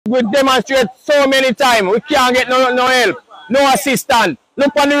we demonstrate so many times. We can't get no help, no assistance.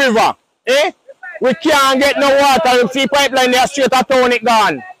 Look on the river. Eh? We can't get no water. See pipeline there straight at town it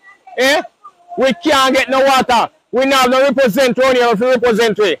gone. Eh? We can't get no water. We now no represent one here to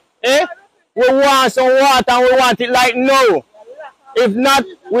represent we. Eh? We want some water and we want it like now. If not,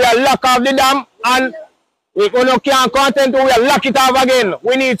 we are lock off the dam and we can't content, we are lock it off again.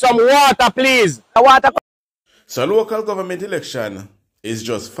 We need some water, please. Water. So local government election is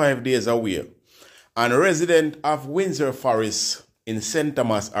just 5 days away. And residents of Windsor Forest in St.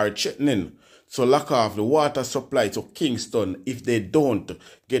 Thomas are threatening to lock off the water supply to Kingston if they don't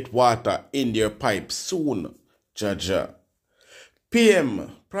get water in their pipes soon. Jaja.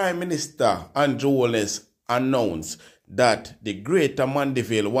 PM Prime Minister Andrew Holness announced that the Greater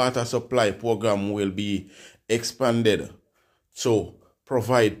Mandeville water supply program will be expanded to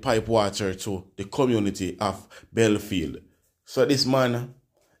provide pipe water to the community of Belfield. So this man,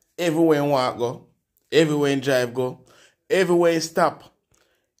 everywhere he walk go, everywhere he drive go, everywhere he stop,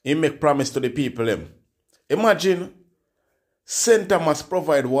 he make promise to the people them. Imagine St. Thomas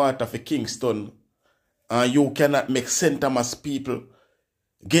provide water for Kingston and you cannot make St. Thomas people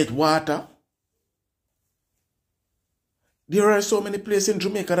get water. There are so many places in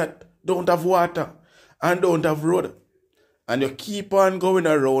Jamaica that don't have water and don't have road. And you keep on going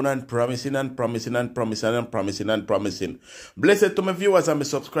around and promising and promising and promising and promising and promising. Blessed to my viewers and my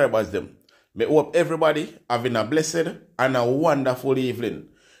subscribers them. May hope everybody having a blessed and a wonderful evening.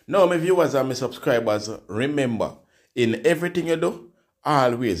 Now my viewers and my subscribers, remember, in everything you do,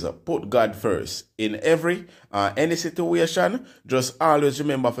 always put God first. In every any situation, just always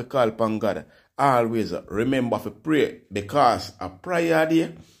remember to call upon God. Always remember to pray, because a prayer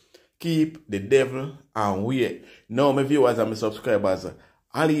day keep the devil away. Now my viewers and my subscribers,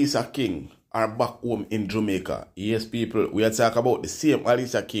 Alecia King are back home in Jamaica. Yes, people, we are talking about the same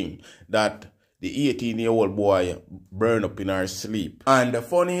Alecia King that the 18-year-old boy burned up in her sleep. And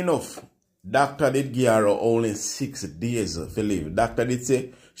funny enough, doctor did give her only 6 days to live. Doctor did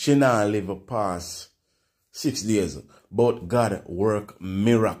say she not live past 6 days. But God work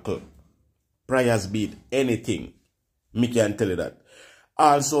miracle. Prayers beat anything. Me can tell you that.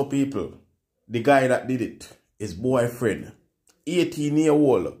 Also, people, the guy that did it, his boyfriend,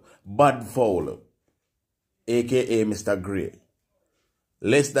 18-year-old, bad foul, aka Mr. Gray.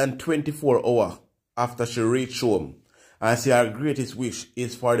 Less than 24 hours after she reached home, and say her greatest wish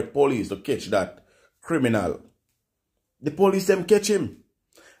is for the police to catch that criminal. The police them catch him.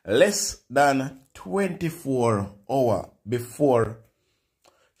 Less than 24 hours before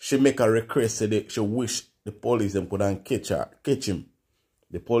she make a request, she wish the police them couldn't catch him.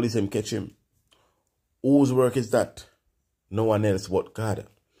 The police them catch him. Whose work is that? No one else but God.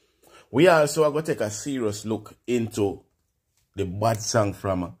 We also are going to take a serious look into the bad song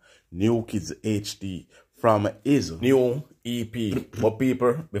from New Kids HD, from his new EP. But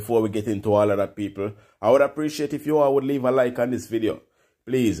people, before we get into all of that, people, I would appreciate if you all would leave a like on this video.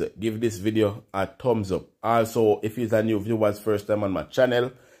 Please give this video a thumbs up. Also, if you're a new viewer first time on my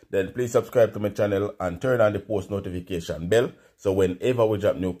channel, then please subscribe to my channel and turn on the post notification bell, so whenever we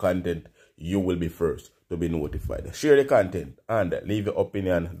drop new content, you will be first to be notified. Share the content and leave your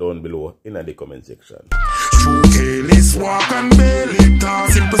opinion down below in the comment section. True careless walk and belly talk.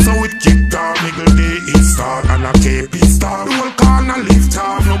 Simple so it kick off. Niggle day it start and a KP start. The whole corner lift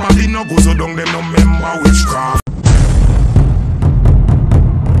off. Nobody no go so down them no member witchcraft.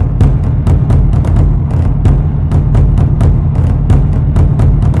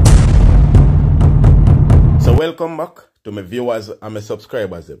 So welcome back to my viewers and my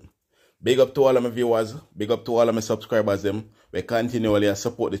subscribers them. Big up to all of my viewers, big up to all of my subscribers them. We continually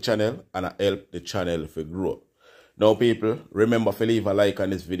support the channel and help the channel to grow. Now people, remember to leave a like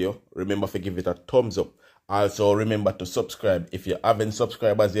on this video. Remember to give it a thumbs up. Also remember to subscribe if you haven't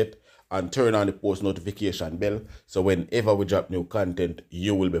subscribed as yet, and turn on the post notification bell, so whenever we drop new content,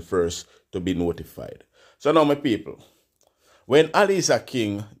 you will be first to be notified. So now my people, when Alecia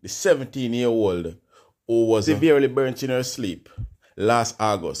King, the 17-year-old who was severely burnt in her sleep last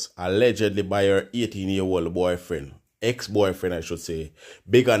August, allegedly by her 18-year-old boyfriend, ex-boyfriend I should say,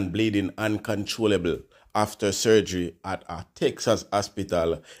 began bleeding uncontrollable after surgery at a Texas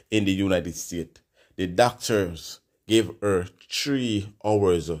hospital in the United States. The doctors gave her 3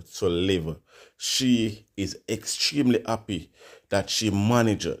 hours to live. She is extremely happy that she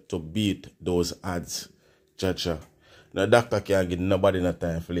managed to beat those odds. Jaja. Now doctor can't give nobody no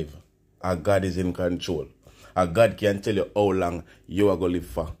time to live. Our God is in control. Our God can tell you how long you are going to live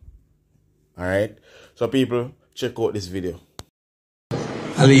for. Alright? So people, check out this video.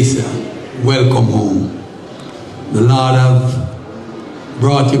 Alecia, welcome home. The Lord have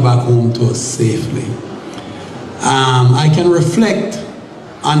brought you back home to us safely. I can reflect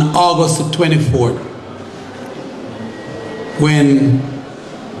on August the 24th when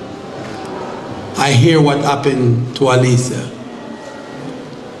I hear what happened to Alecia.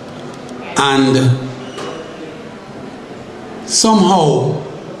 And somehow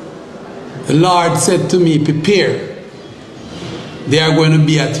the Lord said to me, prepare. They are going to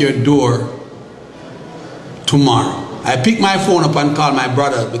be at your door tomorrow. I picked my phone up and called my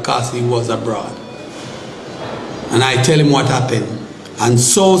brother because he was abroad. And I tell him what happened. And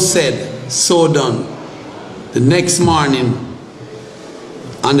so said, so done. The next morning,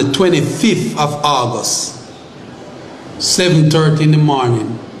 on the 25th of August, 7:30 in the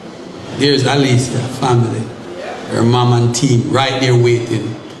morning, there's Alecia family, her mom and team right there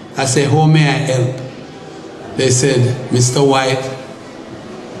waiting. I said, how may I help? They said, Mr. White,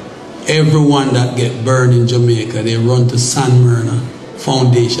 everyone that get burned in Jamaica, they run to San Myrna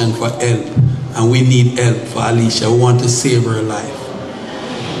Foundation for help. And we need help for Alecia. We want to save her life.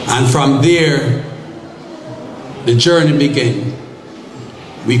 And from there, the journey began.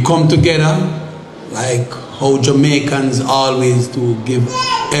 We come together like how Jamaicans always do, give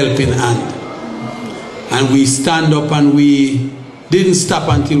helping hand. And we stand up and we didn't stop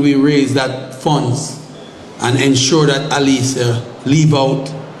until we raised that funds and ensure that Alecia leave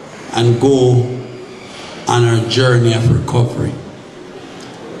out and go on her journey of recovery.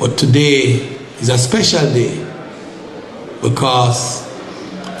 But today is a special day because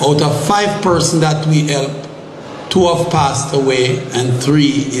out of 5 persons that we helped, 2 have passed away and 3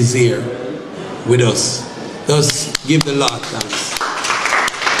 is here with us. Just give the Lord thanks.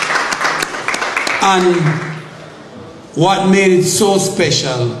 And what made it so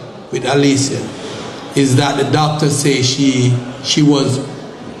special with Alecia is that the doctor says she was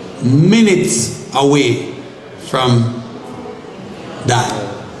minutes away from dying.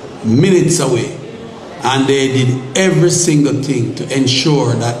 Minutes away. And they did every single thing to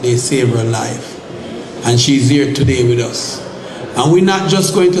ensure that they save her life. And she's here today with us. And we're not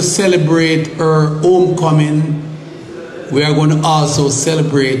just going to celebrate her homecoming, we are going to also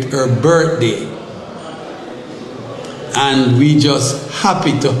celebrate her birthday. And we just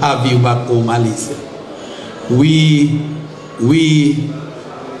happy to have you back home, Alecia. We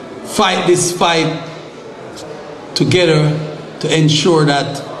fight this fight together to ensure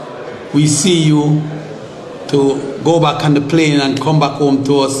that we see you to go back on the plane and come back home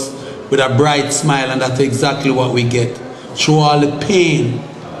to us with a bright smile, and that's exactly what we get. Through all the pain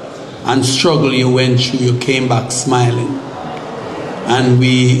and struggle you went through, you came back smiling. And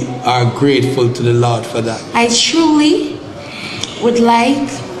we are grateful to the Lord for that. I truly would like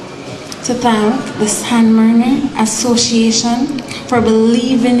to thank the San Myrna Association for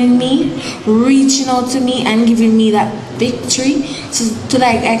believing in me, reaching out to me and giving me that victory to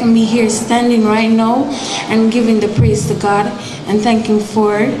like I can be here standing right now and giving the praise to God and thanking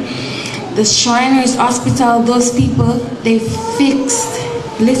for the Shriners Hospital. Those people, they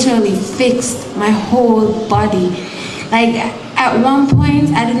literally fixed my whole body. Like at one point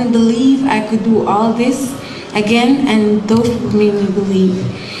I didn't believe I could do all this again, and those people made me believe.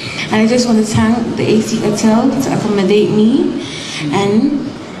 And I just want to thank the AC Hotel to accommodate me, and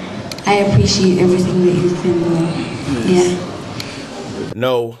I appreciate everything that you've been doing. Yeah.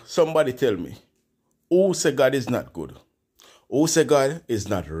 Now, somebody tell me, who say God is not good? Who say God is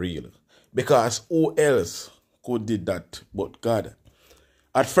not real? Because who else could did that but God?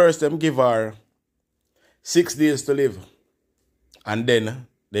 At first, them give her 6 days to live. And then,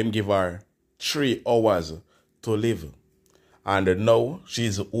 them give her 3 hours to live. And now,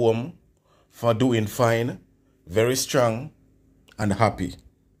 she's home for doing fine, very strong, and happy.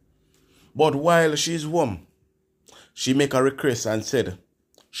 But while she's home, she make a request and said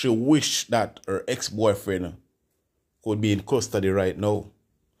she wished that her ex-boyfriend could be in custody right now.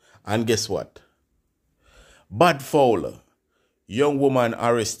 And guess what? Bad foul, young woman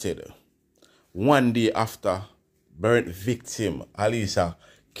arrested 1 day after burnt victim Alecia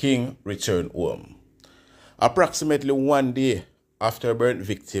King returned home. Approximately 1 day after burnt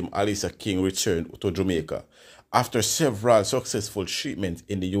victim Alecia King returned to Jamaica, after several successful treatments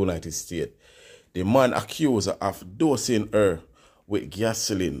in the United States, the man accused her of dosing her with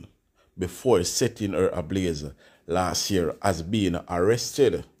gasoline before setting her ablaze last year has been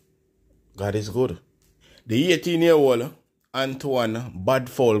arrested. God is good. The 18-year-old Antoine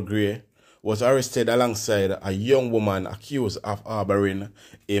Badfowl Gray was arrested alongside a young woman accused of harboring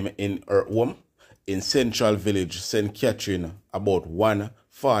him in her home in Central Village, St. Catherine, about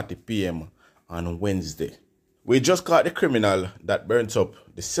 1:40 p.m. on Wednesday. We just caught the criminal that burnt up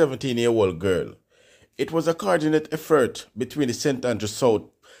the 17-year-old girl It was a coordinated effort between the St. Andrew South,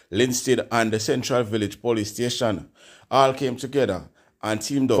 Linstead and the Central Village Police Station. All came together and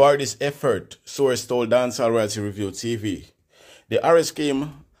teamed up for this effort, source told Dancehall Royalty Review TV. The arrest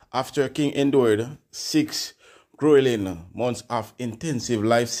came after King endured 6 grueling months of intensive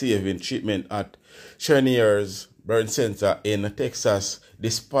life-saving treatment at Cheniers Burn Center in Texas.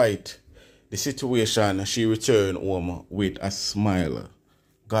 Despite the situation, she returned home with a smile.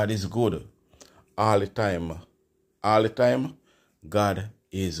 God is good all the time. All the time, God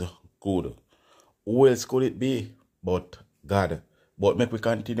is good. Who else could it be but God? But make we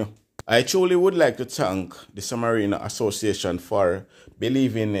continue. I truly would like to thank the Samarina Association for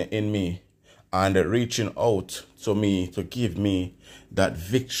believing in me and reaching out to me to give me that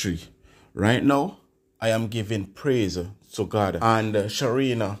victory. Right now, I am giving praise to God and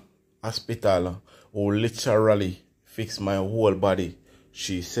Sharina Hospital, who literally fixed my whole body,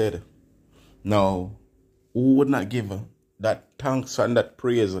 she said. Now, who would not give that thanks and that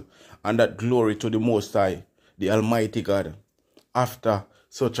praise and that glory to the Most High, the Almighty God, after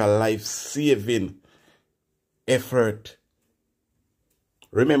such a life-saving effort?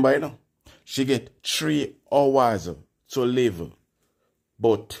 Remember, you know, she get 3 hours to live,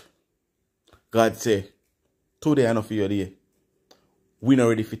 but God say, today enough for your day. We not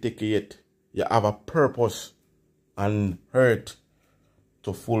ready to take it yet. You have a purpose and hurt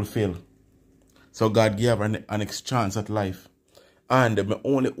to fulfill. So God gave her an next chance at life. And my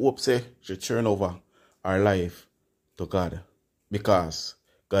only hope say she turn over her life to God. Because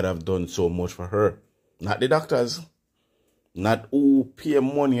God have done so much for her. Not the doctors. Not who pay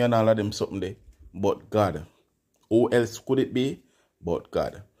money and all of them something there. But God. Who else could it be but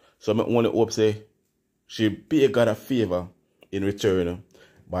God? So my only hope say she pay God a favor in return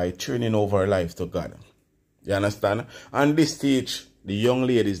by turning over her life to God. You understand? And this teach the young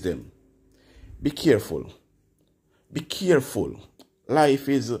ladies them. Be careful. Be careful. Life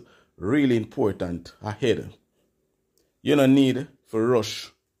is really important ahead. You don't need to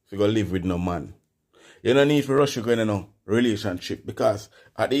rush if you go live with no man. You don't need to rush to go in no relationship, because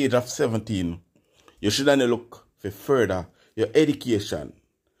at the age of 17, you should only look for further your education.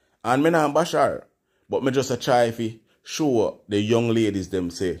 And me not bashar, but me just a try to show the young ladies them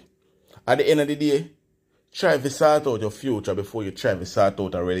say, at the end of the day, try to sort out your future before you try to sort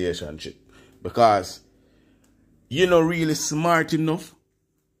out a relationship. Because you're not really smart enough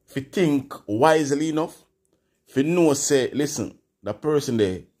to think wisely enough to know, say, listen, the person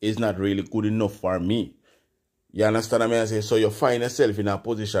there is not really good enough for me. You understand what I say? So you find yourself in a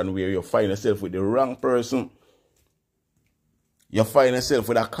position where you find yourself with the wrong person. You find yourself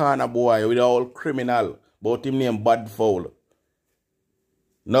with a corner boy, with an old criminal, but him name Bad Foul.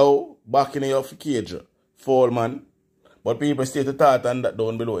 Now, back in your cage, Foul man. But people stay to thought and that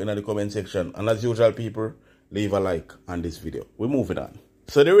down below in the comment section. And as usual, people, leave a like on this video. We're moving on.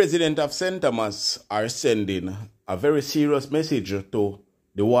 So the residents of St. Thomas are sending a very serious message to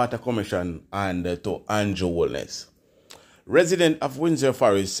the Water Commission and to Andrew Holness. Residents of Windsor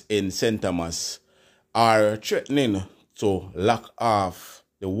Forest in St. Thomas are threatening to lock off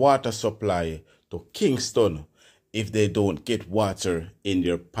the water supply to Kingston if they don't get water in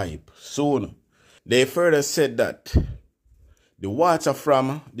their pipe soon. They further said that the water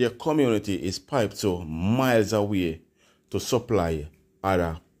from their community is piped to miles away to supply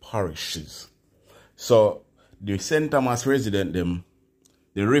other parishes. So the St. Thomas resident them,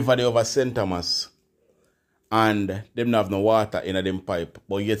 the river they over St. Thomas, and them have no water in them pipe,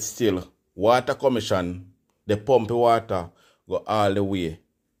 but yet still Water Commission, they pump the water go all the way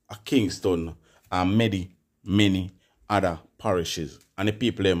to Kingston and many other parishes. And the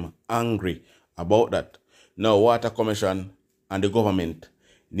people them angry about that. Now Water Commission and the government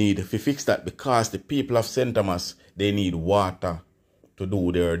need to fix that, because the people of St. Thomas, they need water to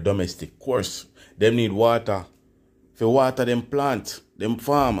do their domestic course. They need water for water them plant, them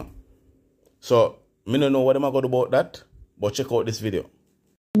farm. So, me don't know what I'm going to do about that, but check out this video.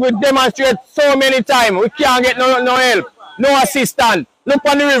 We demonstrate so many times. We can't get no help, no assistance. Look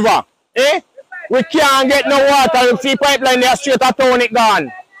on the river. Eh? We can't get no water. You see pipeline there straight at town it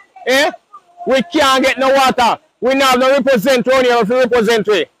gone. Eh? We can't get no water. We now have no representative on here to represent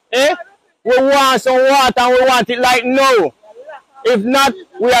we. Eh? We want some water and we want it like now. If not,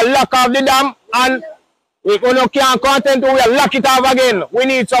 we are lock off the dam and we can't content, we are lock it off again. We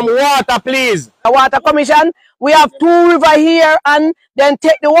need some water, please. The Water Commission, we have 2 rivers here and then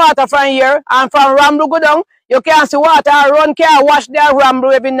take the water from here and from Ramble go down. You can't see water run, can't wash their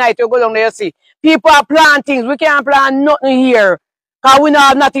Ramble every night. You go down there, you see. People are planting things. We can't plant nothing here. Because we don't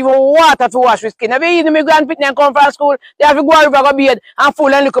have not even water to wash with skin. Every evening, my grandparents them come from school, they have to go river, go bathe, and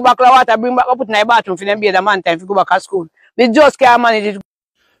full and little bottle of water, bring back, put in the bathroom for them bathe a man time to go back to school. We just can't manage it.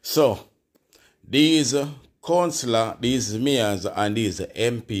 So, these councillors, these mayors, and these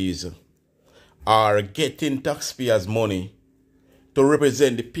MPs are getting taxpayers' money to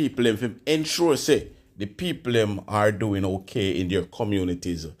represent the people and ensure, say, the people them are doing okay in their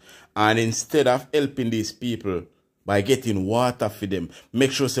communities. And instead of helping these people by getting water for them,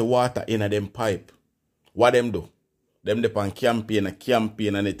 make sure say water in a them pipe. What them do? Them depend campaign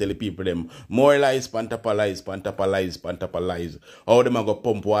and they tell the people them more lies, pantapalize. How them a go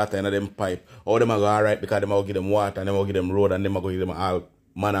pump water in a them pipe? How them a go alright because them a go give them water and them a go give them road and them a go give them all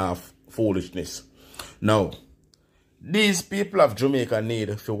manner of foolishness. Now, these people of Jamaica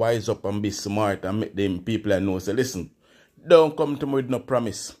need to wise up and be smart and make them people know. Say, listen, don't come to me with no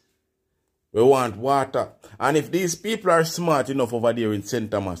promise. We want water. And if these people are smart enough over there in St.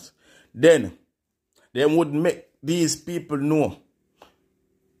 Thomas, then they would make these people know.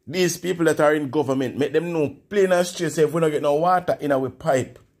 These people that are in government, make them know plain and straight. Say, if we don't get no water in our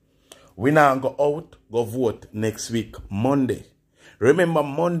pipe, we now go out, go vote next week, Monday. Remember,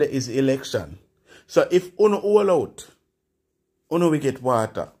 Monday is election. So if uno all out, uno we get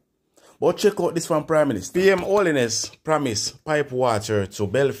water. But check out this from Prime Minister. PM Holness promise pipe water to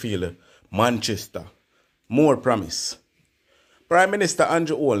Belfield, Manchester. More promise. Prime Minister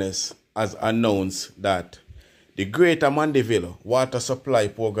Andrew Holness has announced that the Greater Mandeville water supply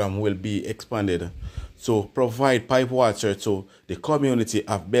program will be expanded to provide pipe water to the community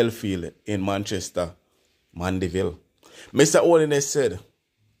of Belfield in Manchester, Mandeville. Mr. Holness said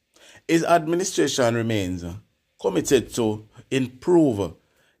his administration remains committed to improve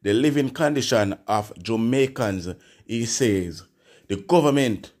the living condition of Jamaicans. He says the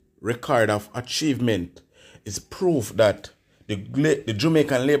government record of achievement is proof that the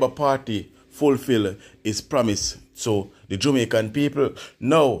Jamaican Labour Party fulfill its promise to the Jamaican people.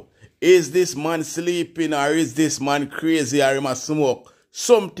 Now, is this man sleeping or is this man crazy or he must smoke?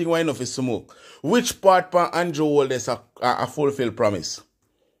 Something why enough is smoke. Which part for Andrew Holness a fulfill promise?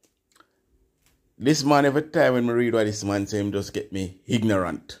 This man, every time when I read what this man say, him just get me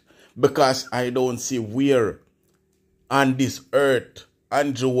ignorant. Because I don't see where on this earth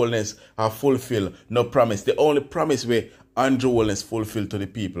Andrew Holness have fulfilled no promise. The only promise where Andrew Holness fulfilled to the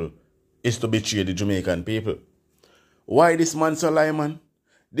people is to betray the Jamaican people. Why this man so lie, man?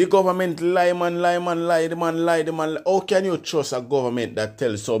 The government lie, man, the man lie. How can you trust a government that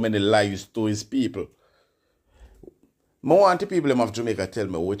tells so many lies to his people? I want the people of Jamaica tell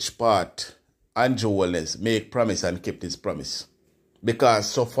me which part Andrew Holness make promise and kept his promise. Because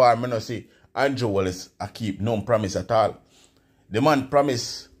so far, I don't see Andrew Holness keep no promise at all. The man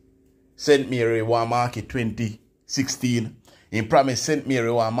promised St. Mary one market 2016. He promised St.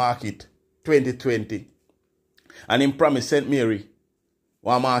 Mary one market 2020. And he promised St. Mary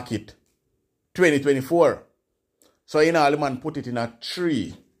one market 2024. So you know, the man put it in a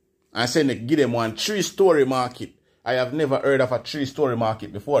tree and said give them one 3-story market. I have never heard of a 3-story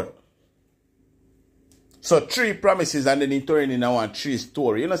market before. So 3 promises and then he turn in a one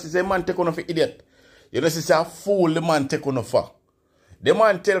 3-story. You know, see, the man take on for idiot. You know, see, a fool the man take on for. The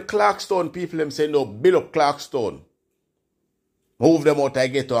man tell Clarkstone people them say no, build up Clarkstone. Move them out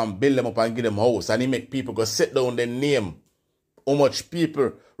of ghetto and build them up and give them house. And he make people go set down their name. How much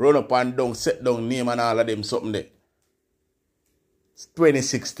people run up and down, set down name and all of them something there. It's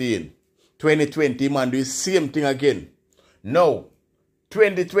 2016. 2020, man do the same thing again. Now,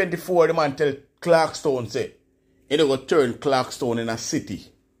 2024, the man tell Clarkstone say, you don't go turn Clarkstone in a city.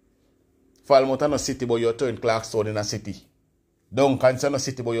 Falmouth no city, but you turn Clarkstone in a city. Duncan's no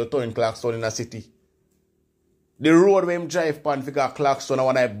city, but you turn Clarkstone in a city. The road where him drive pan figure Clarkstone is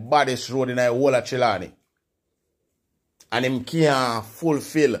one of the baddest road in the whole of Chilani. And him can't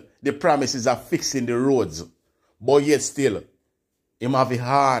fulfill the promises of fixing the roads. But yet still, him have a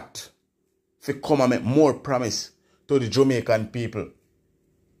heart to come and make more promise to the Jamaican people.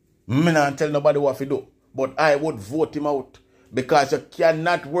 I don't tell nobody what to do, but I would vote him out because you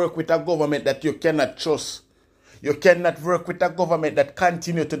cannot work with a government that you cannot trust. You cannot work with a government that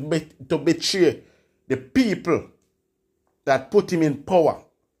continue to betray the people that put him in power.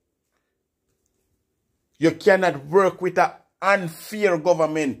 You cannot work with an unfair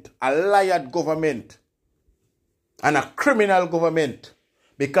government, a liar government, and a criminal government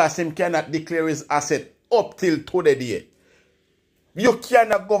because him cannot declare his asset up till today. You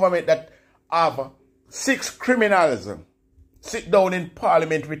cannot government that have 6 criminals sit down in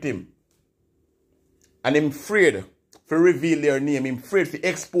parliament with him and him afraid to reveal their name. Him afraid to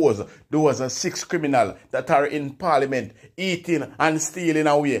expose those 6 criminals that are in parliament eating and stealing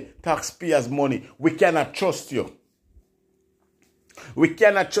away taxpayers' money. We cannot trust you. We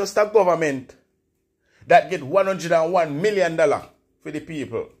cannot trust a government that get $101 million for the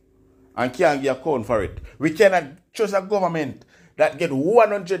people and can't get account for it. We cannot trust a government that get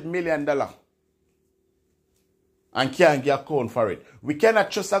 $100 million and can't get account for it. We cannot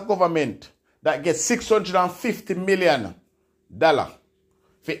trust a government that gets $650 million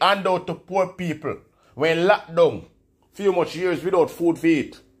for hand out to poor people when locked down few much years without food to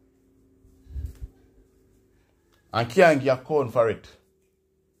eat and can't get account for it.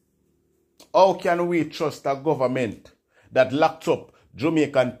 How can we trust a government that locked up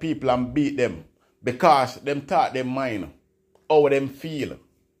Jamaican people and beat them because them thought them mind how them feel?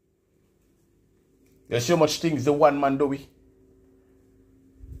 You see how much things the one man do we?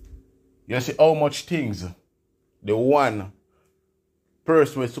 You see how much things the one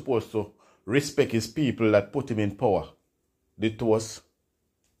person was supposed to respect his people that put him in power did to us.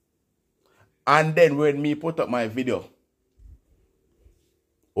 And then when me put up my video,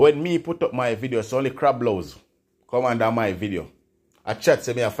 so only crablows come under my video. I chat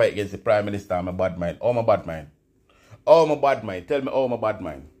say me a fight against the Prime Minister and my bad mind. Oh my bad mind. Oh my bad mind. Tell me oh my bad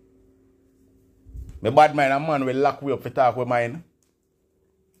mind. My bad mind a man will lock we up for talk with mine.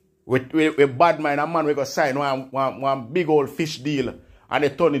 With bad mind a man we go sign one big old fish deal and they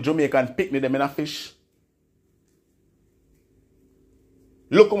turn the Jamaican picnic them in a fish.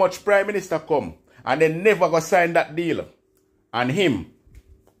 Look how much Prime Minister come and they never go sign that deal. And him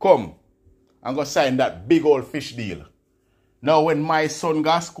come and go sign that big old fish deal. Now when my son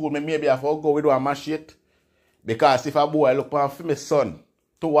go to school, maybe I have to go with one machete. Because if a boy look for my son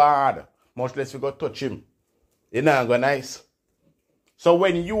too hard, much less we go touch him. It not go nice. So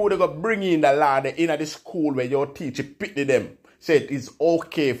when you go bring in the lad in the school where your teacher pity them, say it is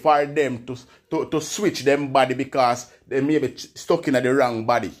okay for them to switch them body because they may be stuck in the wrong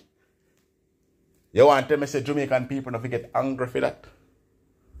body. You want to tell me say Jamaican people don't get angry for that?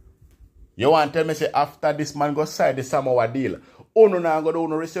 You want to tell me say after this man go sign the Samoa deal, no now go do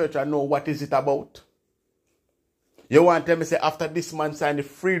no research and know what is it about? You want to tell me say after this man sign the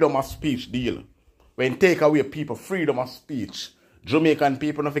freedom of speech deal, when take away people freedom of speech, Jamaican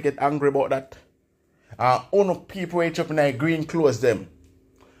people don't get angry about that? And people wake up in their green clothes them.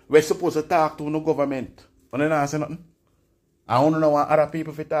 We're supposed to talk to no government. And they don't say nothing. I don't know what other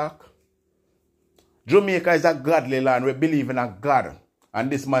people to talk. Jamaica is a godly land. We believe in a God. And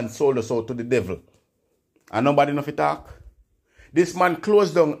this man sold us out to the devil. And nobody know to talk. This man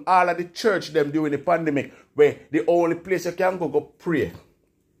closed down all of the church them during the pandemic, where the only place you can go pray.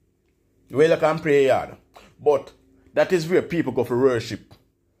 Where you can pray hard. But that is where people go for worship.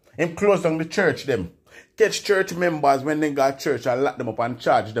 Him closed down the church them. Catch church members when they got church and lock them up and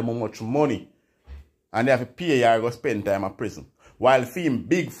charge them how much money. And they have to pay or go spend time at prison. While him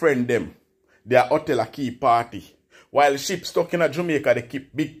big friend them, their hotel a key party. While ship stuck in Jamaica, they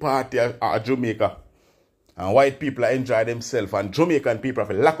keep big party at Jamaica. And white people enjoy themselves. And Jamaican people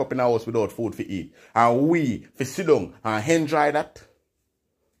have to lock up in a house without food to eat. And we fi sit down and enjoy that.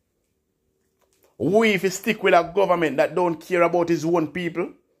 We fi stick with a government that don't care about his own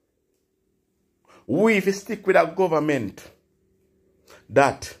people. We fi stick with a government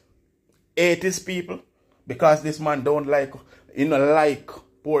that hate his people. Because this man don't like, like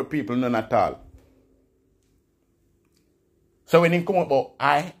poor people none at all. So when he come about,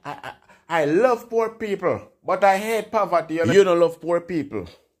 I love poor people, but I hate poverty. You don't love poor people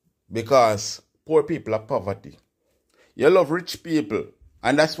because poor people are poverty. You love rich people,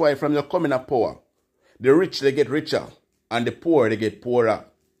 and that's why from your coming of power, the rich they get richer, and the poor they get poorer.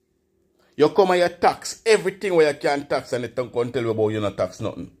 You come and you tax everything where you can tax, and they don't tell you about you not tax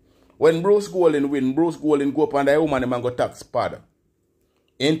nothing. When Bruce Golding win, Bruce Golding go up and the woman and go tax pad.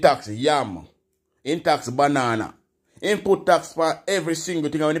 In tax yam, in tax banana. Input tax for every single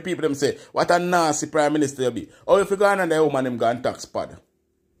thing. And when the people them say, what a nasty Prime Minister you be. Or if you go on and the woman them go and tax pad.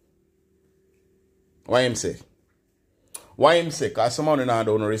 Why him say? Why him say? Because someone now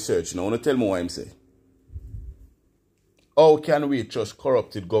don't research. Now, tell me why him say. How can we trust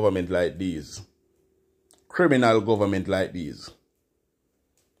corrupted government like these? Criminal government like these?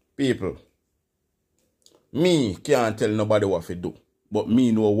 People. Me can't tell nobody what to do. But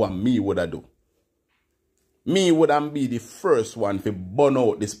me know what me would I do. Me wouldn't be the first one to burn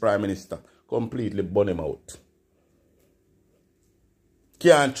out this Prime Minister. Completely burn him out.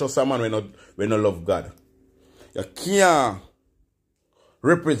 Can't trust a man when no love God. You can't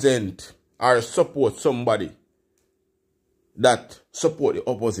represent or support somebody that support the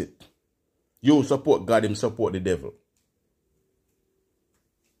opposite. You support God, him support the devil.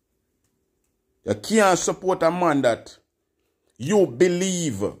 You can't support a man that you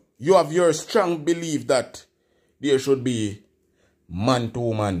believe, you have your strong belief that there should be man to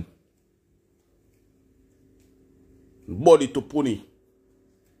woman, body to pony.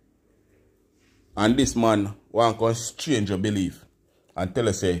 And this man want to change your belief and tell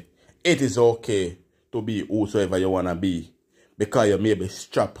us say it is okay to be whosoever you want to be because you may be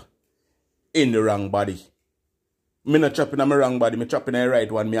strapped in the wrong body. Me not trapping in my wrong body, me trapping in the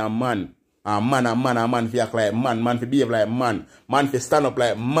right one. Me a man. A man fi act like man. Man fi behave like man. Man fi stand up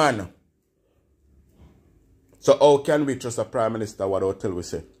like man. So how can we trust a prime minister what tell we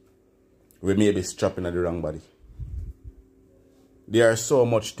say? We may be strapping in the wrong body. There are so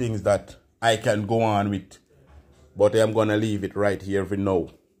much things that I can go on with, but I'm gonna leave it right here for now.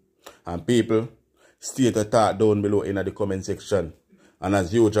 And people, state a thought down below in the comment section. And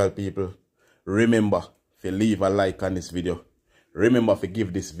as usual, people, remember to leave a like on this video. Remember to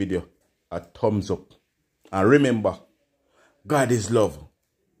give this video a thumbs up. And remember, God is love.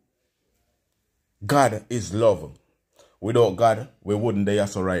 God is love. Without God, we wouldn't there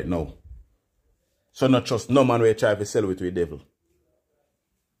so right now. So not trust no man we try to sell with the devil.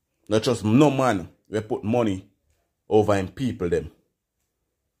 Not trust no man we put money over in people them.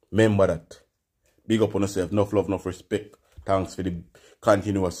 Remember that. Big up on yourself. Enough love, enough respect. Thanks for the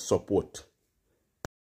continuous support.